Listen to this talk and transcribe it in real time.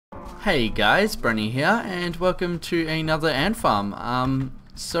Hey guys, Brenny here, and welcome to another ant farm.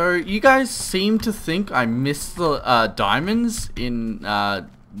 So you guys seem to think I missed the diamonds in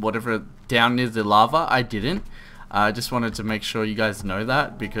whatever down near the lava. I didn't. I just wanted to make sure you guys know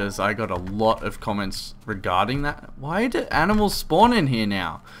that because I got a lot of comments regarding that. Why did animals spawn in here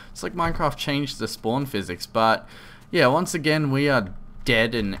now? It's like Minecraft changed the spawn physics, but yeah, once again we are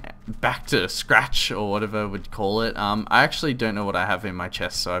dead and back to scratch, or whatever we'd call it. I actually don't know what I have in my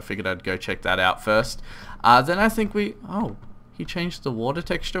chest, so I figured I'd go check that out first. Then I think he changed the water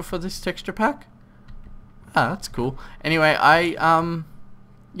texture for this texture pack. That's cool. Anyway, I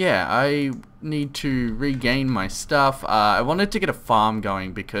need to regain my stuff. I wanted to get a farm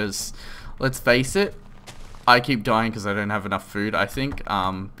going because, let's face it, I keep dying because I don't have enough food, I think,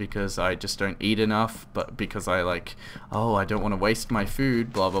 because I just don't eat enough, but because I I don't want to waste my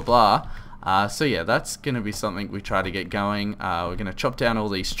food, blah blah blah. So yeah, that's going to be something we try to get going. We're going to chop down all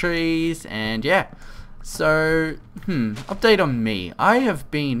these trees, and yeah. So, update on me. I have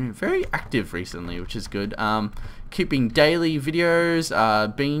been very active recently, which is good. Keeping daily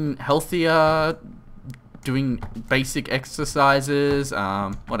videos, being healthier, doing basic exercises,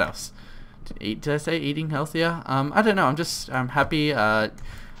 what else? Did I say eating healthier? I don't know, I'm happy,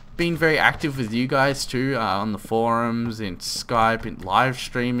 being very active with you guys too, on the forums, in Skype, in live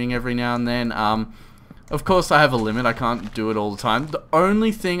streaming every now and then. Of course I have a limit, I can't do it all the time. The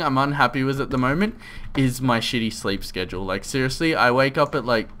only thing I'm unhappy with at the moment is my shitty sleep schedule. Like seriously, I wake up at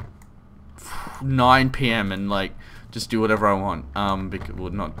like 9 PM and just do whatever I want.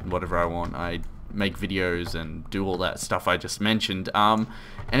 Well, not whatever I want, I make videos and do all that stuff I just mentioned, and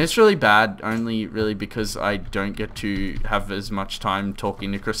it's really bad, only really because I don't get to have as much time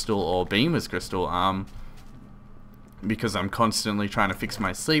talking to Crystal or being with Crystal, because I'm constantly trying to fix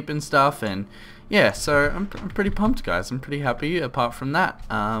my sleep and stuff. And yeah, so I'm pretty pumped, guys. I'm pretty happy apart from that.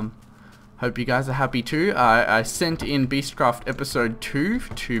 Hope you guys are happy too. I sent in Beastcraft episode 2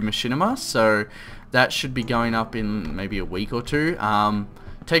 to Machinima, so that should be going up in maybe a week or two.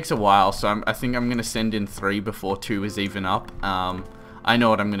 Takes a while, so I think I'm going to send in 3 before 2 is even up. I know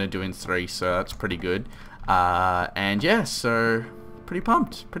what I'm going to do in 3, so that's pretty good. And yeah, so pretty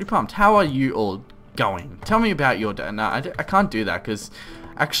pumped. How are you all going? Tell me about your day. No, I can't do that because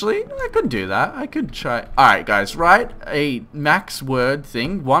actually I could do that. I could try. Alright guys, write a max word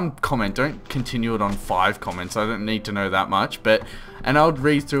thing. 1 comment. Don't continue it on 5 comments. I don't need to know that much. And I'll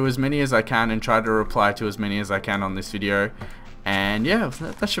read through as many as I can and try to reply to as many as I can on this video. And yeah,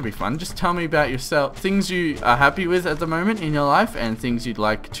 that should be fun. Just tell me about yourself, things you are happy with at the moment in your life, and things you'd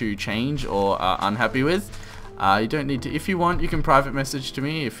like to change or are unhappy with. You don't need to, if you want, you can private message to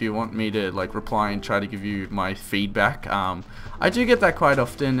me if you want me to reply and try to give you my feedback. I do get that quite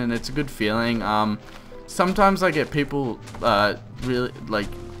often, and it's a good feeling. Sometimes I get people, really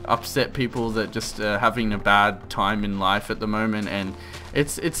upset people that just having a bad time in life at the moment, and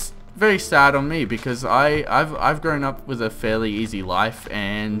it's very sad on me because I've grown up with a fairly easy life,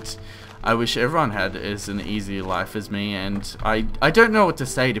 and I wish everyone had as an easy life as me. And I don't know what to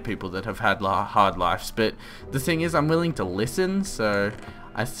say to people that have had hard lives, but the thing is I'm willing to listen, so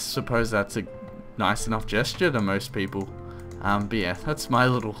I suppose that's a nice enough gesture to most people. But yeah, that's my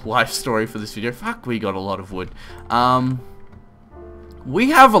little life story for this video. Fuck, we got a lot of wood.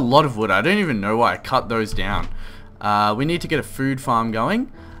 We have a lot of wood. I don't even know why I cut those down. We need to get a food farm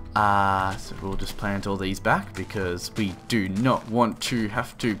going. So we'll just plant all these back because we do not want to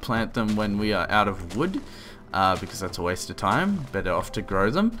have to plant them when we are out of wood, because that's a waste of time. Better off to grow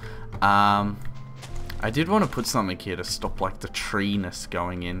them. I did want to put something here to stop the treeness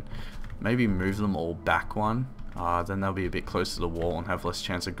going in. Maybe move them all back one. Then they'll be a bit closer to the wall and have less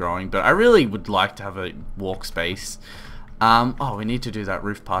chance of growing. But I really would like to have a walk space. Oh, we need to do that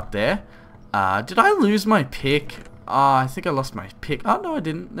roof part there. Did I lose my pick? I think I lost my pick. Oh, no, I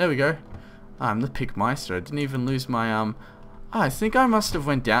didn't. There we go. I'm the pickmeister. I didn't even lose my, I think I must have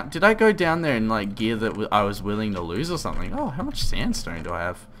went down. Did I go down there in, gear that I was willing to lose or something? Oh, how much sandstone do I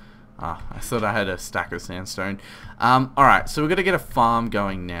have? I thought I had a stack of sandstone. Alright, so we're going to get a farm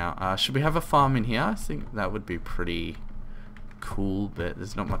going now. Should we have a farm in here? I think that would be pretty cool, but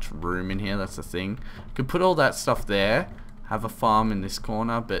there's not much room in here. That's the thing. Could put all that stuff there. Have a farm in this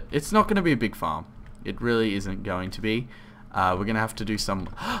corner, but it's not going to be a big farm. It really isn't going to be. We're going to have to do some...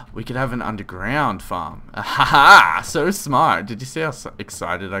 we could have an underground farm. Haha! So smart. Did you see how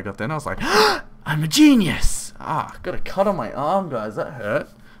excited I got then? I was like, I'm a genius! Got a cut on my arm, guys. That hurt.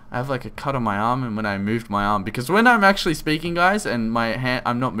 I have a cut on my arm, and when I moved my arm, because when I'm actually speaking, guys, and my hand,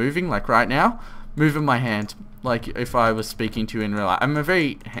 I'm not moving right now, moving my hand, if I was speaking to you in real life. I'm a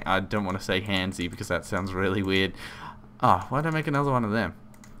very... I don't want to say handsy because that sounds really weird. Why did I make another one of them?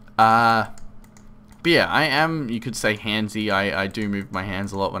 But yeah, I am, you could say, handsy. I do move my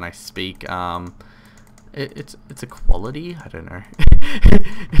hands a lot when I speak. It's a quality. I don't know.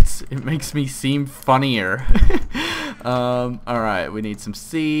 It makes me seem funnier. All right, we need some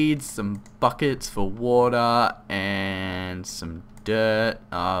seeds, some buckets for water, and some dirt.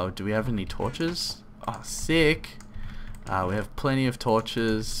 Do we have any torches? Oh, sick. We have plenty of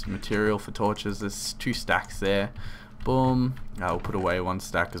torches, material for torches. There's 2 stacks there. Boom. I'll put away 1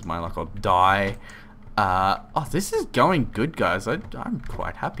 stack because my luck I'll die. Oh, this is going good, guys. I'm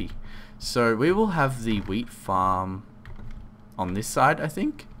quite happy. So we will have the wheat farm on this side, I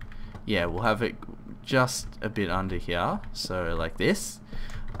think. Yeah, we'll have it just a bit under here. So like this.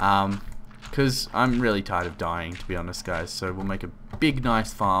 Because I'm really tired of dying, to be honest, guys. So we'll make a big,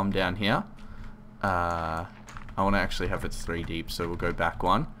 nice farm down here. I want to actually have it 3 deep, so we'll go back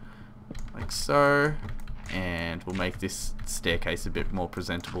 1. Like so. And we'll make this staircase a bit more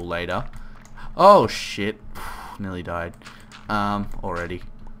presentable later. Oh, shit. Nearly died. Already.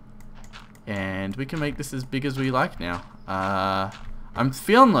 And we can make this as big as we like now. I'm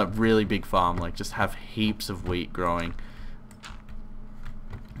feeling a really big farm, like just have heaps of wheat growing.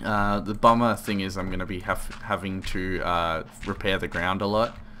 The bummer thing is I'm going to be having to repair the ground a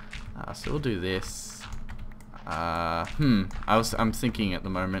lot. So we'll do this. I'm thinking at the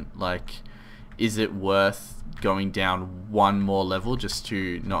moment, like, is it worth going down 1 more level just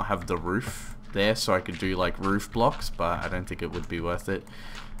to not have the roof there, so I could do like roof blocks? But I don't think it would be worth it.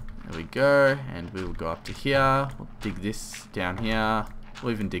 There we go, and we will go up to here. We'll dig this down here.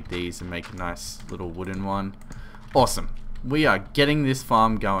 We'll even dig these and make a nice little wooden one. Awesome. We are getting this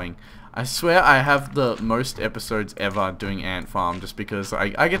farm going. I swear I have the most episodes ever doing ant farm just because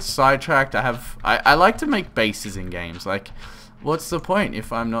I get sidetracked. I like to make bases in games. Like, what's the point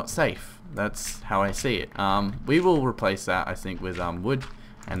if I'm not safe? That's how I see it. We will replace that, I think, with wood,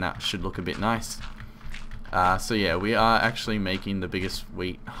 and that should look a bit nice. So yeah, we are actually making the biggest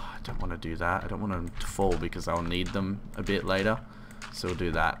wheat. Oh, I don't want to do that. I don't want them to fall because I'll need them a bit later. So we'll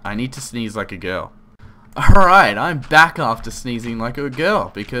do that. I need to sneeze like a girl. Alright, I'm back after sneezing like a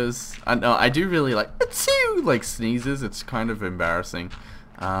girl because I know I do really like sneezes. It's kind of embarrassing.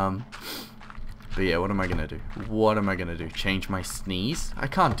 But yeah, what am I gonna do? What am I gonna do? Change my sneeze? I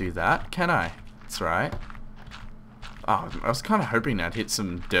can't do that, can I? That's right. Oh, I was kind of hoping I'd hit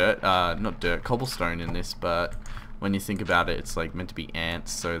some dirt, not dirt, cobblestone in this, but when you think about it, it's like meant to be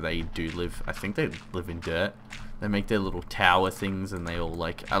ants, so they do live, I think they live in dirt. They make their little tower things, and they all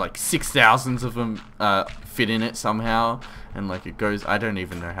like 6,000 of them fit in it somehow, and like it goes, I don't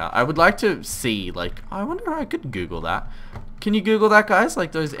even know how. I would like to see, like, I wonder if I could Google that. Can you Google that, guys?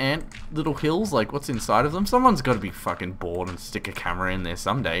 Like those ant little hills, like what's inside of them? Someone's got to be fucking bored and stick a camera in there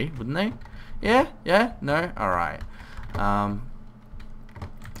someday, wouldn't they? Yeah? Yeah? No? Alright.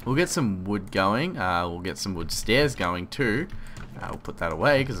 We'll get some wood going. We'll get some wood stairs going too. We'll put that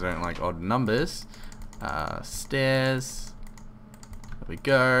away because I don't like odd numbers. Stairs. There we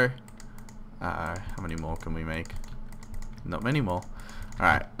go. How many more can we make? Not many more.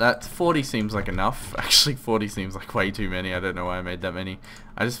 Alright, that 40 seems like enough. Actually, 40 seems like way too many. I don't know why I made that many.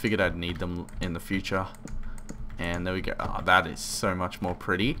 I just figured I'd need them in the future. And there we go. Oh, that is so much more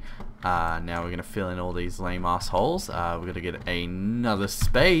pretty. Now we're going to fill in all these lame ass holes. We're going to get another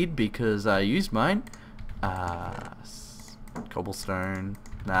spade because I used mine. Cobblestone.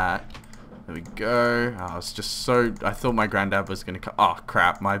 That. There we go. Oh, it's just so... I thought my granddad was going to come... Oh,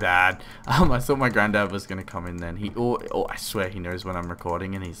 crap. My bad. I thought my granddad was going to come in then. Oh, I swear he knows when I'm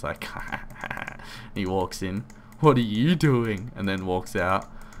recording and he's like... He walks in. What are you doing? And then walks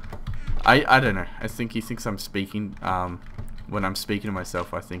out. I don't know. I think he thinks I'm speaking... when I'm speaking to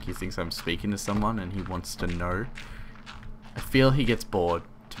myself, I think he thinks I'm speaking to someone and he wants to know. I feel he gets bored,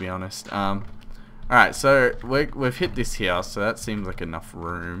 to be honest. Alright, so we've hit this here, so that seems like enough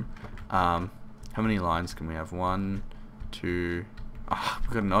room. How many lines can we have? 1, 2... Oh,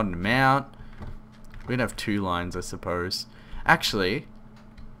 we've got an odd amount. We'd have 2 lines, I suppose. Actually,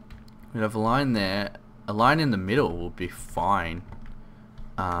 we'd have a line there. A line in the middle will be fine.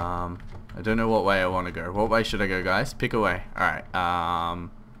 I don't know what way I want to go. What way should I go, guys? Pick a way. Alright,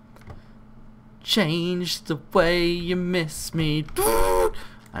 change the way you miss me.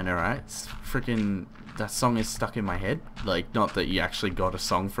 I know, right? It's freaking... That song is stuck in my head. Like, not that you actually got a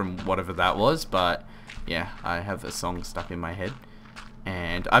song from whatever that was, but yeah, I have a song stuck in my head.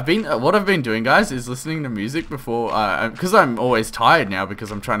 And what I've been doing, guys, is listening to music before, because I'm always tired now because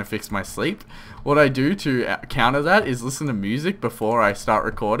I'm trying to fix my sleep. What I do to counter that is listen to music before I start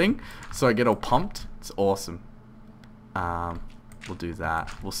recording, so I get all pumped. It's awesome. We'll do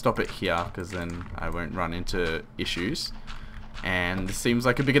that. We'll stop it here because then I won't run into issues. And this seems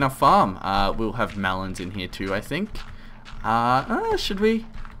like a big enough farm. We'll have melons in here too, I think. Should we?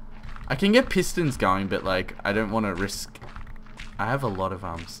 I can get pistons going, but like I don't want to risk. I have a lot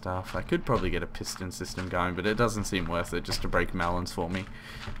of stuff. I could probably get a piston system going, but it doesn't seem worth it just to break melons for me,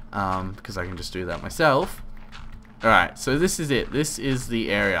 because I can just do that myself. Alright, so this is it. This is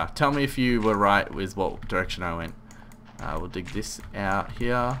the area. Tell me if you were right with what direction I went. We'll dig this out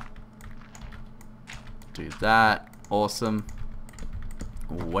here. Do that. Awesome.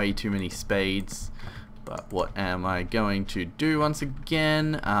 Way too many spades. But what am I going to do once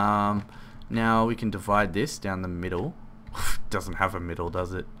again? Now we can divide this down the middle. Doesn't have a middle,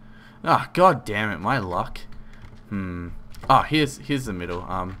 does it? Ah, god damn it, my luck. Here's the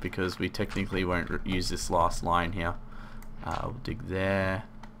middle, because we technically won't use this last line here. We'll dig there.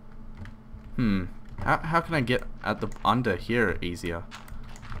 How can I get at the under here easier?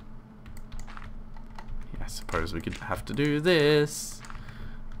 Yeah, I suppose we could have to do this.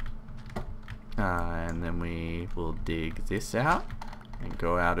 And then we will dig this out and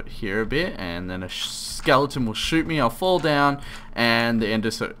go out here a bit, and then a skeleton will shoot me, I'll fall down, and the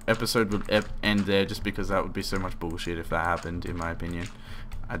episode would end there, just because that would be so much bullshit if that happened, in my opinion.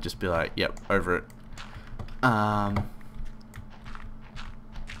 I'd just be like, yep, over it. Oh,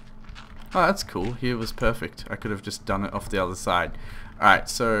 that's cool. Here was perfect. I could have just done it off the other side. Alright,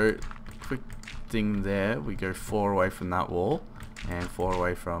 so quick thing there. We go 4 away from that wall, and 4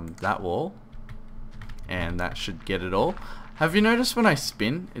 away from that wall, and that should get it all. Have you noticed when I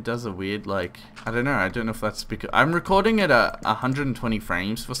spin, it does a weird, like, I don't know if that's because I'm recording at 120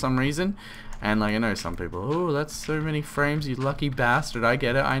 frames for some reason, and like I know some people, oh, that's so many frames, you lucky bastard. I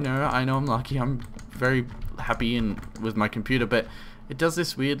get it, I know I'm lucky, I'm very happy with my computer, but it does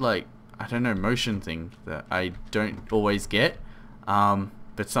this weird, like, I don't know, motion thing that I don't always get,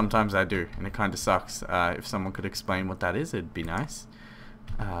 but sometimes I do, and it kind of sucks. If someone could explain what that is, it'd be nice.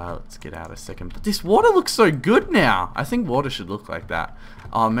 Let's get out a second. But this water looks so good now. I think water should look like that.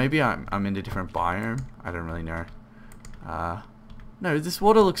 Oh, maybe I'm in a different biome. I don't really know. No, this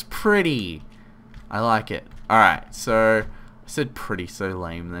water looks pretty. I like it. Alright, so I said pretty so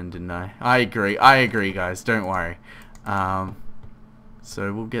lame then, didn't I? I agree, guys. Don't worry.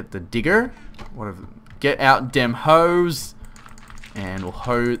 So we'll get the digger. Get out dem hose, and we'll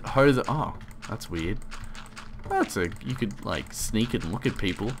hoe the. Oh, that's weird. You could like sneak and look at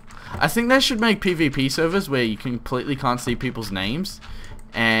people. I think they should make PvP servers where you completely can't see people's names,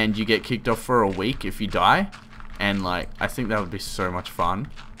 and you get kicked off for a week if you die. And like, I think that would be so much fun.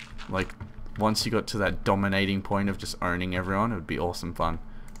 Like, once you got to that dominating point of just owning everyone, it would be awesome fun.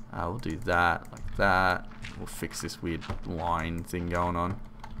 We'll do that like that. We'll fix this weird line thing going on,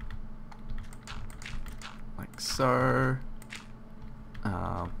 like so.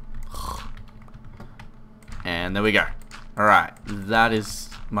 And there we go. Alright, that is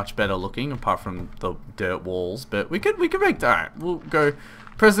much better looking, apart from the dirt walls, but we could make that. Alright, we'll go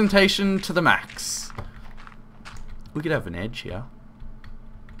presentation to the max. We could have an edge here.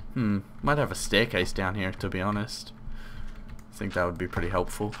 Might have a staircase down here, to be honest. I think that would be pretty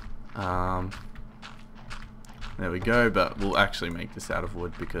helpful. There we go, but we'll actually make this out of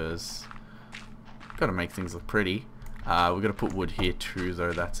wood because we've got to make things look pretty. We've got to put wood here too,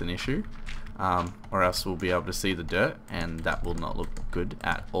 though that's an issue. Or else we'll be able to see the dirt, and that will not look good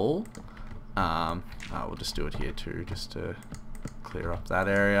at all. We'll just do it here too, just to clear up that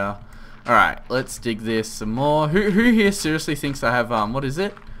area. Alright, let's dig this some more. Who here seriously thinks I have, what is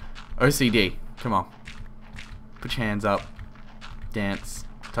it? OCD. Come on. Put your hands up. Dance.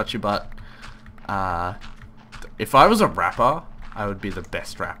 Touch your butt. If I was a rapper, I would be the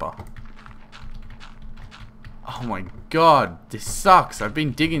best rapper. Oh my god, this sucks. I've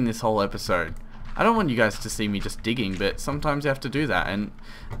been digging this whole episode. I don't want you guys to see me just digging, but sometimes you have to do that. And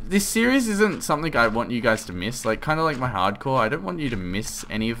this series isn't something I want you guys to miss. Like, kind of like my hardcore, I don't want you to miss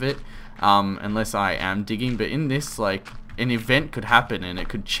any of it, unless I am digging. But in this, like, an event could happen and it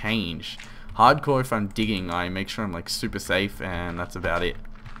could change. Hardcore, if I'm digging, I make sure I'm like super safe, and that's about it.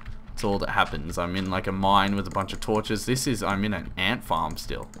 That's all that happens. I'm in like a mine with a bunch of torches. I'm in an ant farm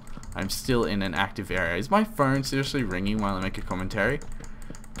still. I'm still in an active area. Is my phone seriously ringing while I make a commentary?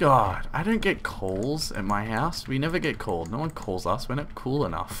 God, I don't get calls at my house. We never get called. No one calls us. We're not cool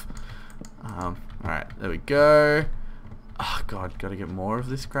enough. Alright, there we go. Oh god, gotta get more of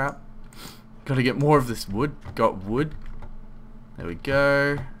this crap. Gotta get more of this wood. Got wood. There we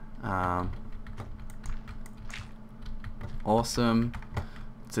go. Awesome.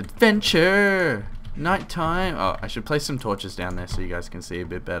 It's adventure! Nighttime! Oh, I should place some torches down there so you guys can see a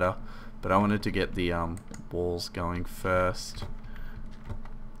bit better. But I wanted to get the walls going first.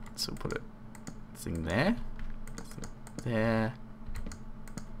 So we'll put a thing there. there.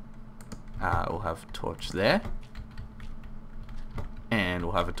 We'll have a torch there. And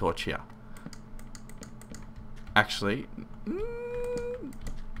we'll have a torch here. Actually,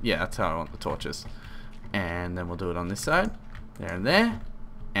 yeah, that's how I want the torches. And then we'll do it on this side. There and there.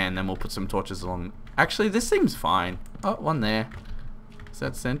 And then we'll put some torches along. Actually, this seems fine. Oh, one there. Is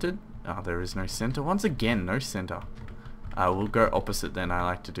that centered? Oh, there is no center. Once again, no center. We'll go opposite then. I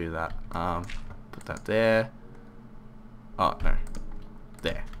like to do that. Put that there. Oh, no.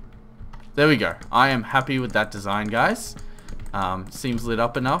 There. There we go. I am happy with that design, guys. Seems lit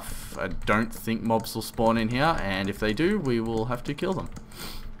up enough. I don't think mobs will spawn in here, and if they do, we will have to kill them.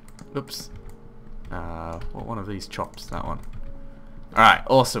 Oops. What one of these chops? That one. Alright,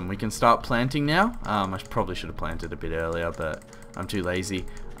 awesome. We can start planting now. I probably should have planted a bit earlier, but I'm too lazy.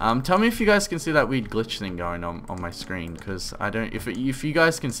 Tell me if you guys can see that weird glitch thing going on my screen, because I don't. If you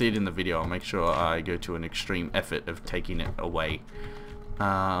guys can see it in the video, I'll make sure I go to an extreme effort of taking it away.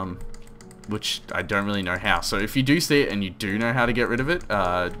 Which I don't really know how. So if you do see it and you do know how to get rid of it,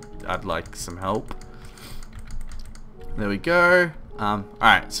 I'd like some help. There we go.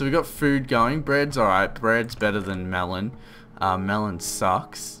 Alright, so we got food going. Bread's alright. Bread's better than melon. Melon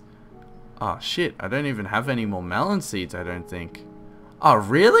sucks. Oh shit, I don't even have any more melon seeds, I don't think. Oh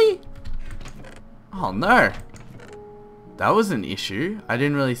really? Oh no. That was an issue. I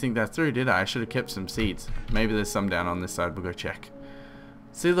didn't really think that through, did I? I should have kept some seeds. Maybe there's some down on this side. We'll go check.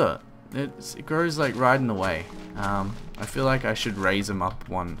 See, look. It grows like right in the way. I feel like I should raise them up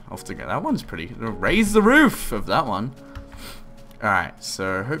one off the ground. That one's pretty. Raise the roof of that one. Alright,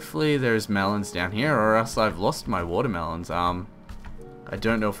 so hopefully there's melons down here, or else I've lost my watermelons. I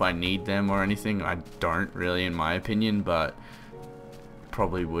don't know if I need them or anything. I don't really, in my opinion, but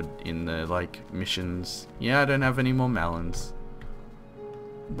probably would in the like missions. Yeah, I don't have any more melons.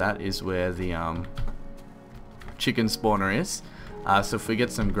 That is where the chicken spawner is. So if we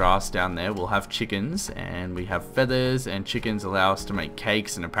get some grass down there, we'll have chickens, and we have feathers, and chickens allow us to make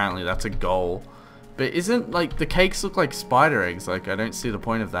cakes, and apparently that's a goal. But isn't, like, the cakes look like spider eggs? Like, I don't see the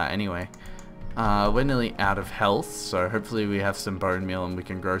point of that anyway. We're nearly out of health, so hopefully we have some bone meal and we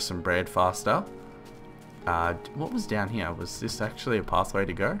can grow some bread faster. What was down here? Was this actually a pathway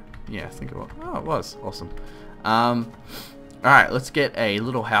to go? Yeah, I think it was. Oh, it was. Awesome. Alright, let's get a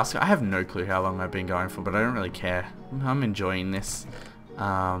little house. I have no clue how long I've been going for, but I don't really care. I'm enjoying this.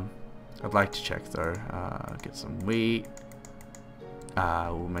 I'd like to check though. Get some wheat.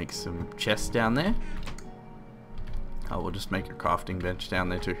 We'll make some chests down there. We'll just make a crafting bench down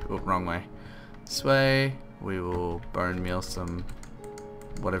there too. Oh, wrong way. This way. We will bone meal some,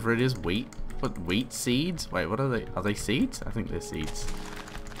 whatever it is, wheat. What, wheat seeds? Wait, what are they? Are they seeds? I think they're seeds.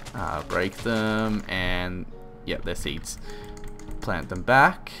 Break them, and yeah, they're seeds. Plant them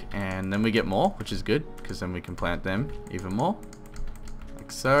back, and then we get more, which is good, because then we can plant them even more.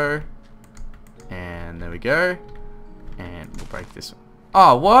 Like so. And there we go. And we'll break this one.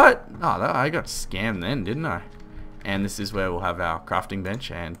 Oh, what? Oh, I got scammed then, didn't I? And this is where we'll have our crafting bench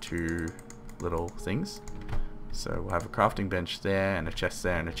and two little things. So we'll have a crafting bench there, and a chest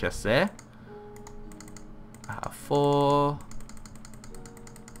there, and a chest there. 4.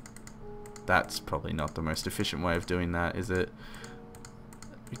 That's probably not the most efficient way of doing that, is it?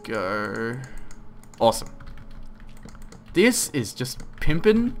 There we go. Awesome. This is just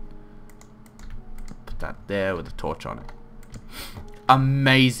pimpin'. Put that there with a torch on it.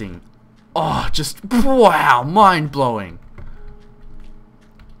 Amazing. Oh, just wow, mind-blowing.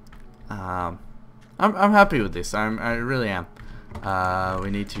 I'm happy with this. I really am. We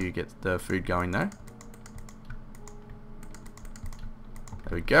need to get the food going though.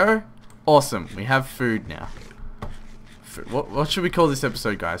 There we go. Awesome. We have food now. What should we call this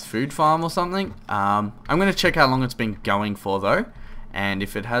episode, guys? Food farm or something? I'm gonna check how long it's been going for though, and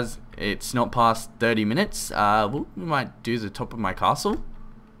if it's not past 30 minutes, we might do the top of my castle.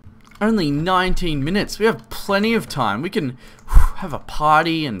 Only 19 minutes. We have plenty of time. We can have a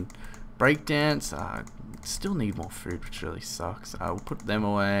party and break dance. Still need more food, which really sucks. We'll put them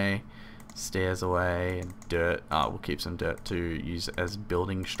away, stairs away, and dirt. We'll keep some dirt to use as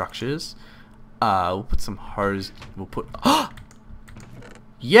building structures. We'll put some hose. We'll put.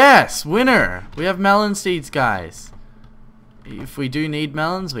 Yes, winner. We have melon seeds, guys. If we do need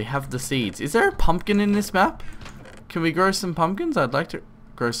melons, we have the seeds. Is there a pumpkin in this map? Can we grow some pumpkins? I'd like to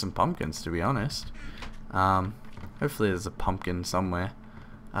grow some pumpkins, to be honest. Hopefully there's a pumpkin somewhere.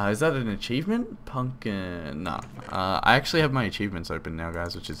 Is that an achievement? Pumpkin. Nah. I actually have my achievements open now,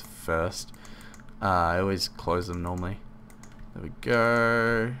 guys, which is first. I always close them normally. There we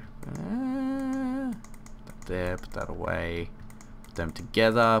go. Put that there, put that away. Put them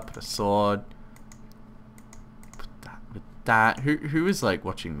together, put a sword. Put that that. Who is like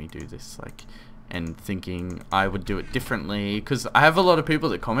watching me do this, like, and thinking I would do it differently? Because I have a lot of people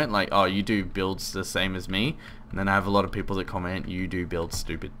that comment like, oh, you do builds the same as me, and then I have a lot of people that comment, you do builds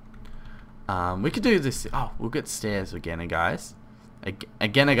stupid. We could do this. Oh, we'll get stairs again, guys.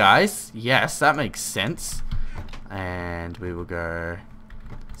 Again, guys. Yes, that makes sense. And we will go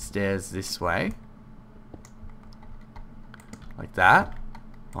stairs this way, like that.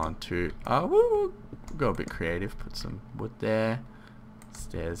 Onto. Oh, we'll go a bit creative. Put some wood there.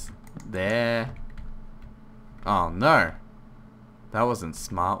 Stairs there. Oh no, that wasn't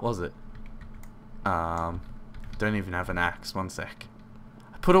smart, was it? Don't even have an axe. One sec.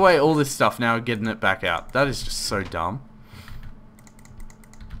 I put away all this stuff, now getting it back out. That is just so dumb.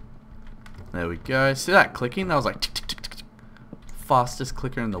 There we go. See that clicking? That was like tick, tick, tick, tick, tick. Fastest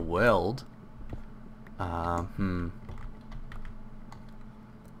clicker in the world.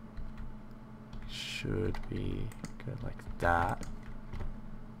 Should we go like that?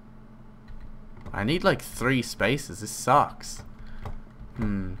 I need like 3 spaces. This sucks.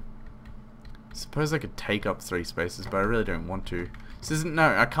 Suppose I could take up 3 spaces, but I really don't want to. This isn't.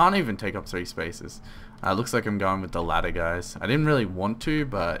 No, I can't even take up 3 spaces. Looks like I'm going with the ladder, guys. I didn't really want to,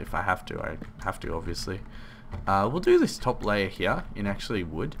 but if I have to, I have to, obviously. We'll do this top layer here in actually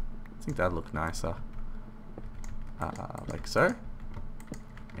wood. I think that'd look nicer. Like so.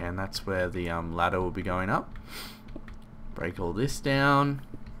 And that's where the ladder will be going up. Break all this down.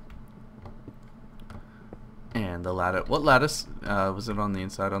 And the ladder. What ladder was it on the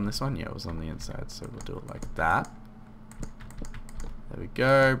inside on this one? Yeah, it was on the inside. So we'll do it like that. There we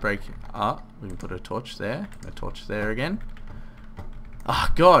go. Break up. We can put a torch there. A torch there again. Oh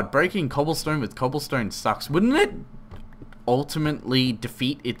god, breaking cobblestone with cobblestone sucks. Wouldn't it ultimately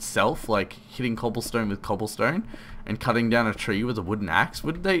defeat itself, like hitting cobblestone with cobblestone and cutting down a tree with a wooden axe?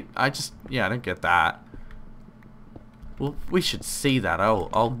 Would they? Yeah, I don't get that. Well, we should see that.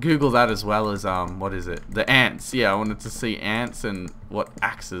 I'll Google that as well as what is it? The ants. Yeah, I wanted to see ants and what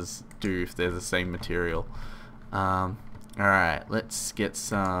axes do if they're the same material. Alright, let's get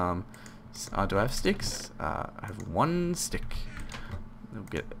some. Do I have sticks? I have 1 stick. We'll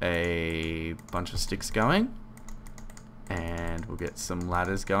get a bunch of sticks going. And we'll get some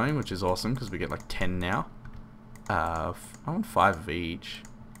ladders going, which is awesome because we get like 10 now. I want 5 of each.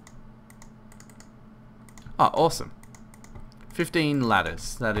 Oh, awesome. 15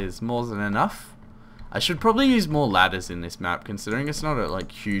 ladders. That is more than enough. I should probably use more ladders in this map, considering it's not a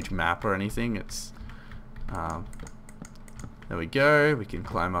like huge map or anything. It's there we go. We can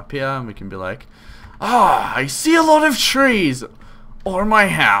climb up here and we can be like, ah, I see a lot of trees or my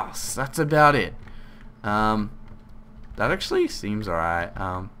house. That's about it. That actually seems alright.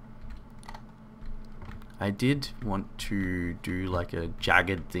 I did want to do like a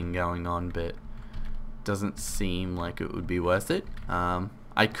jagged thing going on, but doesn't seem like it would be worth it.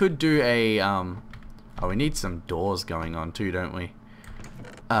 I could do a oh, we need some doors going on too, don't we?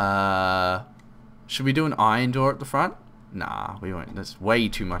 Should we do an iron door at the front? Nah, we won't. That's way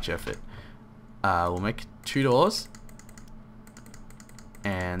too much effort. We'll make 2 doors,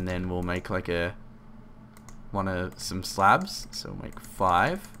 and then we'll make like some slabs. So we'll make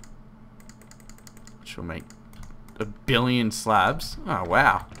 5, which will make 1 billion slabs. Oh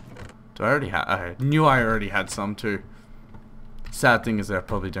wow! Do I already have? I knew I already had some too. Sad thing is that I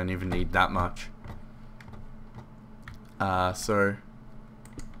probably don't even need that much. So.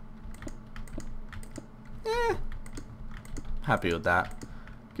 Happy with that.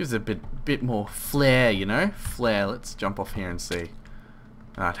 Gives it a bit more flair, you know? Flair. Let's jump off here and see.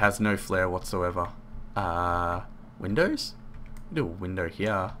 It has no flair whatsoever. Windows? Do a window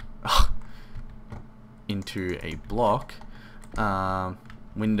here. Into a block.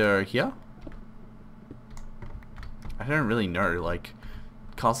 Window here. I don't really know. Like,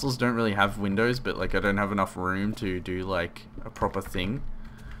 castles don't really have windows, but like I don't have enough room to do like a proper thing.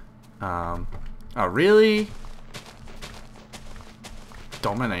 Oh really?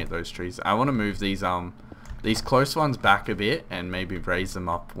 Dominate those trees. I want to move these close ones back a bit and maybe raise them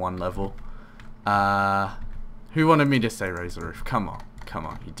up 1 level. Who wanted me to say raise the roof? Come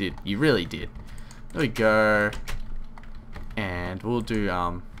on, you did. You really did. There we go. And we'll do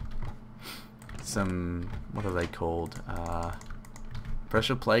some, what are they called?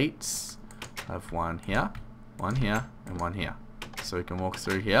 Pressure plates. I have 1 here, 1 here, and 1 here. So we can walk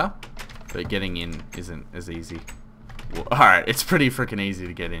through here, but getting in isn't as easy. Well, alright, it's pretty freaking easy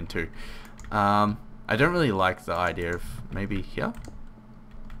to get into. I don't really like the idea of maybe here.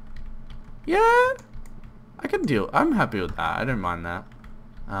 Yeah, I can deal. I'm happy with that. I don't mind that.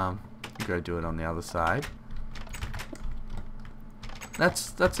 Go do it on the other side.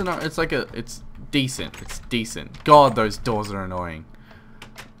 That's enough. It's like it's decent. It's decent. God, those doors are annoying.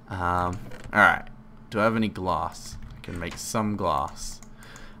 Alright. Do I have any glass? I can make some glass.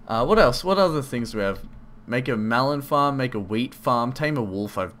 What else? What other things do we have? Make a melon farm, make a wheat farm, tame a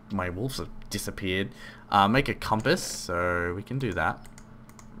wolf. My wolves have disappeared. Make a compass, so we can do that.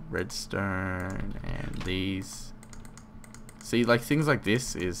 Redstone and these. See, like things like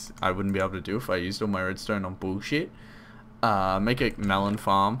this is I wouldn't be able to do if I used all my redstone on bullshit. Make a melon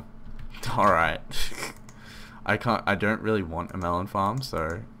farm. Alright. I don't really want a melon farm,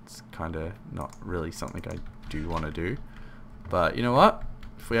 so it's kinda not really something I do want to do. But you know what?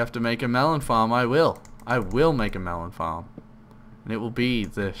 If we have to make a melon farm, I will. I will make a melon farm. And it will be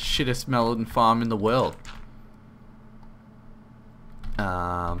the shittest melon farm in the world.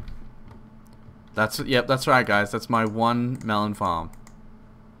 That's right, guys. That's my one melon farm.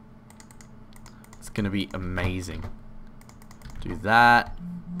 It's gonna be amazing. Do that.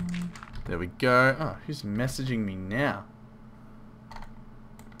 There we go. Oh, who's messaging me now?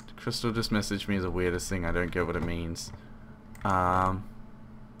 Crystal just messaged me the weirdest thing. I don't get what it means. Oh,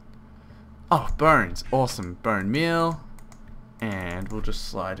 bones. Awesome. Bone meal. And we'll just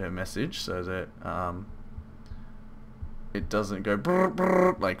slide her message so that it doesn't go brr,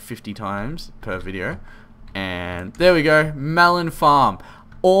 brr, like 50 times per video. And there we go. Melon farm.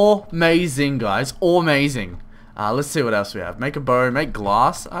 Amazing, guys. Amazing. Let's see what else we have. Make a bow. Make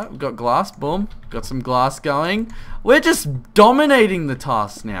glass. We've got glass. Boom. Got some glass going. We're just dominating the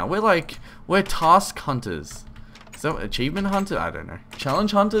task now. We're task hunters. Is that what, achievement hunter? I don't know.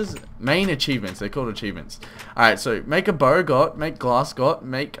 Challenge hunters? Main achievements. They're called achievements. Alright, so make a bow got. Make glass got.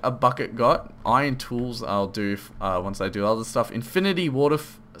 Make a bucket got. Iron tools I'll do once I do other stuff. Infinity water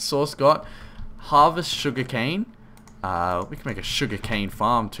source got. Harvest sugarcane. We can make a sugarcane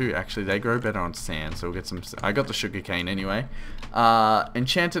farm too. Actually, they grow better on sand, so we'll get some. I got the sugarcane anyway.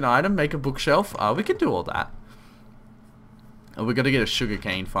 Enchanted item. Make a bookshelf. We can do all that. We got to get a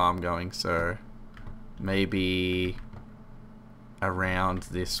sugarcane farm going, so maybe around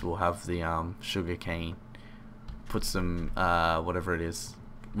this we'll have the sugarcane. Put some whatever it is.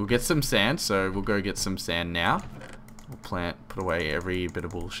 We'll get some sand, so we'll go get some sand now. We'll put away every bit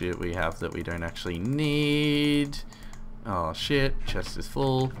of bullshit we have that we don't actually need. Oh shit, chest is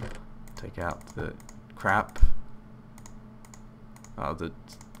full. Take out the crap. Oh, the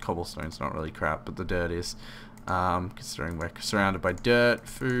cobblestone's not really crap, but the dirt is. Considering we're surrounded by dirt,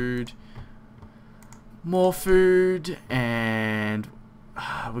 food, more food, and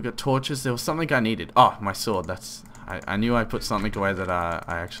we got torches. There was something I needed. Oh, my sword. I knew I put something away that I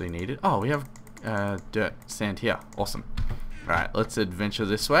actually needed. Oh, we have dirt, sand here. Awesome. Alright, let's adventure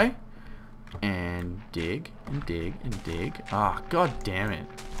this way. And dig, and dig, and dig. Ah, oh, god damn it.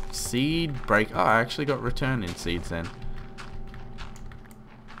 Seed break. Oh, I actually got return in seeds then.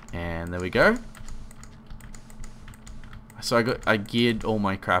 And there we go. So I geared all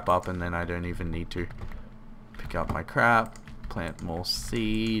my crap up, and then I don't even need to pick up my crap. Plant more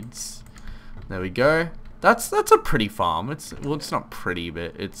seeds. There we go. That's a pretty farm. It's not pretty,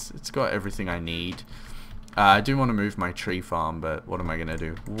 but it's got everything I need. I do want to move my tree farm, but what am I gonna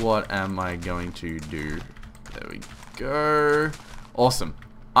do? What am I going to do? There we go. Awesome.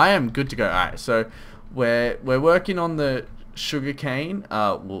 I am good to go. Alright, so we're working on the sugarcane,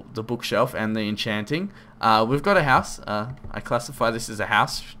 well, the bookshelf and the enchanting. We've got a house. I classify this as a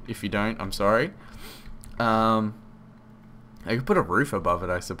house. If you don't, I'm sorry. I could put a roof above it,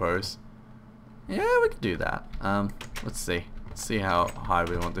 I suppose. Yeah, we could do that. Let's see. Let's see how high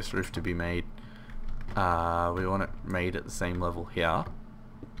we want this roof to be made. We want it made at the same level here.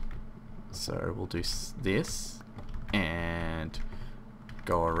 So we'll do this and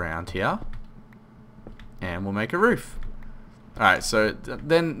go around here, and we'll make a roof. Alright, so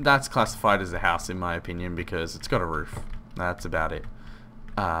then that's classified as a house in my opinion because it's got a roof. That's about it.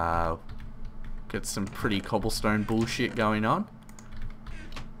 Get some pretty cobblestone bullshit going on.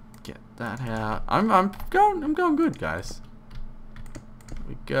 Get that out. I'm going good, guys. There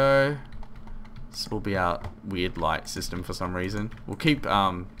we go. This will be our weird light system for some reason. We'll keep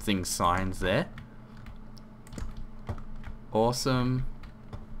signs there. Awesome.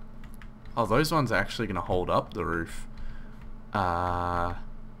 Oh, those ones are actually going to hold up the roof. How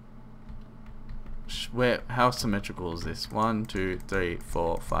symmetrical is this? 1, 2, 3,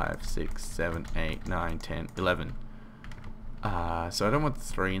 4, 5, 6, 7, 8, 9, 10, 11. So I don't want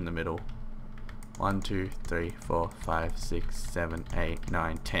 3 in the middle. 1, 2, 3, 4, 5, 6, 7, 8,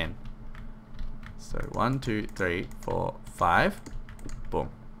 9, 10. So 1, 2, 3, 4, 5. Boom.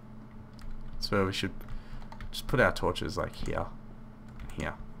 That's where we should just put our torches like here.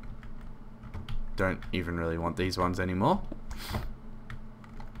 Here. Don't even really want these ones anymore.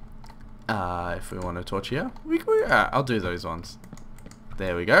 If we want to torch here, I'll do those ones.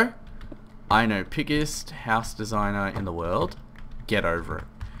 There we go. I know pickiest house designer in the world. Get over it.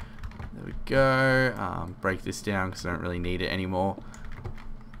 There we go. Break this down because I don't really need it anymore.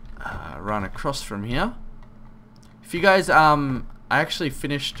 Run across from here. If you guys, I actually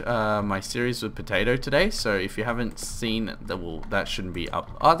finished my series with Potato today, so if you haven't seen that shouldn't be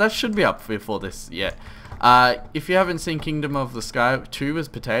up. Oh, that should be up before this. Yeah. If you haven't seen Kingdom of the Sky 2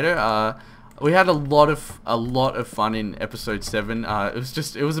 with Potato, we had a lot of fun in episode 7. It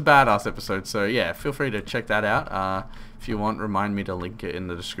was a badass episode, so yeah, feel free to check that out. If you want, remind me to link it in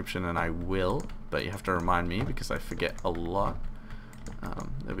the description, and I will. But you have to remind me because I forget a lot.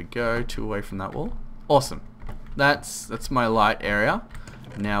 There we go, 2 away from that wall. Awesome. That's my light area.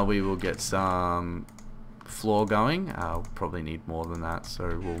 Now we will get some floor going. I'll probably need more than that,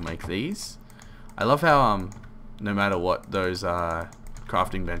 so we'll make these. I love how no matter what, those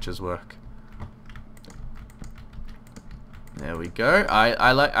crafting benches work. There we go.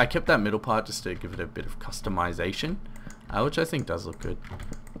 I kept that middle part just to give it a bit of customization, which I think does look good.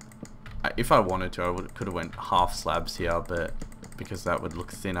 If I wanted to, I could have went half slabs here, but because that would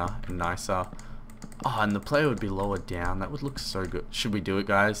look thinner and nicer. Oh, and the player would be lower down. That would look so good. Should we do it,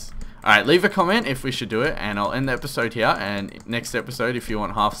 guys? Alright, leave a comment if we should do it, and I'll end the episode here. And next episode, if you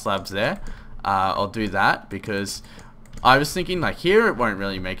want half slabs there, I'll do that, because I was thinking, like, here it won't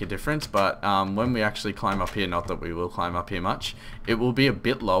really make a difference, but when we actually climb up here, not that we will climb up here much, it will be a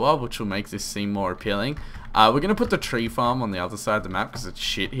bit lower, which will make this seem more appealing. We're going to put the tree farm on the other side of the map because it's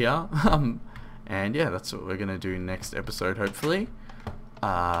shit here. And yeah, that's what we're going to do next episode, hopefully.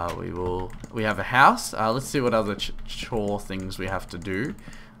 We have a house. Let's see what other chore things we have to do.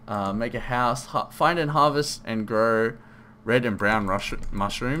 Make a house, find and harvest and grow red and brown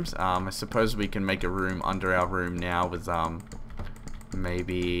mushrooms. I suppose we can make a room under our room now with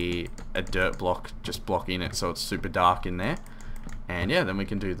maybe a dirt block just blocking it so it's super dark in there. And yeah, then we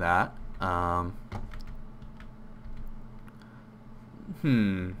can do that.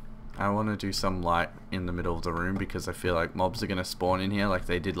 I want to do some light in the middle of the room because I feel like mobs are going to spawn in here like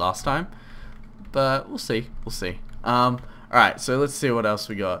they did last time. But we'll see. We'll see. Alright, so let's see what else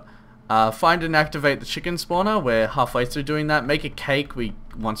we got. Find and activate the chicken spawner. We're halfway through doing that. Make a cake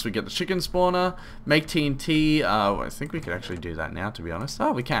once we get the chicken spawner. Make TNT. I think we could actually do that now, to be honest.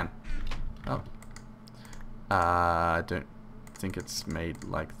 Oh, we can. Oh. I don't think it's made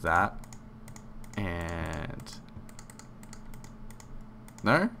like that. And...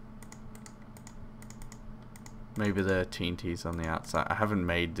 no? Maybe the TNT's on the outside. I haven't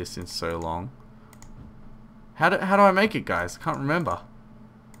made this in so long. How do I make it, guys? I can't remember.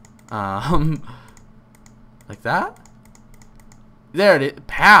 Like that? There it is.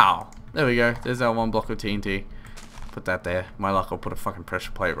 Pow! There we go. There's our 1 block of TNT. Put that there. My luck, I'll put a fucking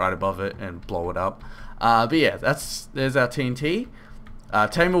pressure plate right above it and blow it up. But yeah, there's our TNT.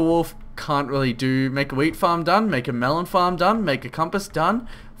 Tame a wolf, can't really do. Make a wheat farm done. Make a melon farm done. Make a compass done.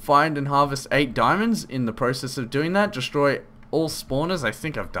 Find and harvest 8 diamonds. In the process of doing that, destroy all spawners. I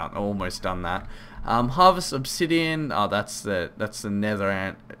think I've almost done that. Harvest obsidian. Oh, that's the nether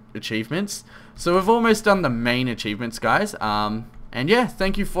ant achievements. So we've almost done the main achievements, guys. And yeah,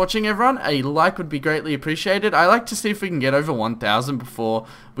 thank you for watching, everyone. A like would be greatly appreciated. I like to see if we can get over 1,000 before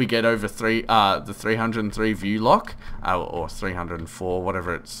we get over the 303 view lock, or 304,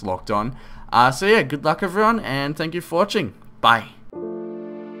 whatever it's locked on. So yeah, good luck, everyone, and thank you for watching. Bye.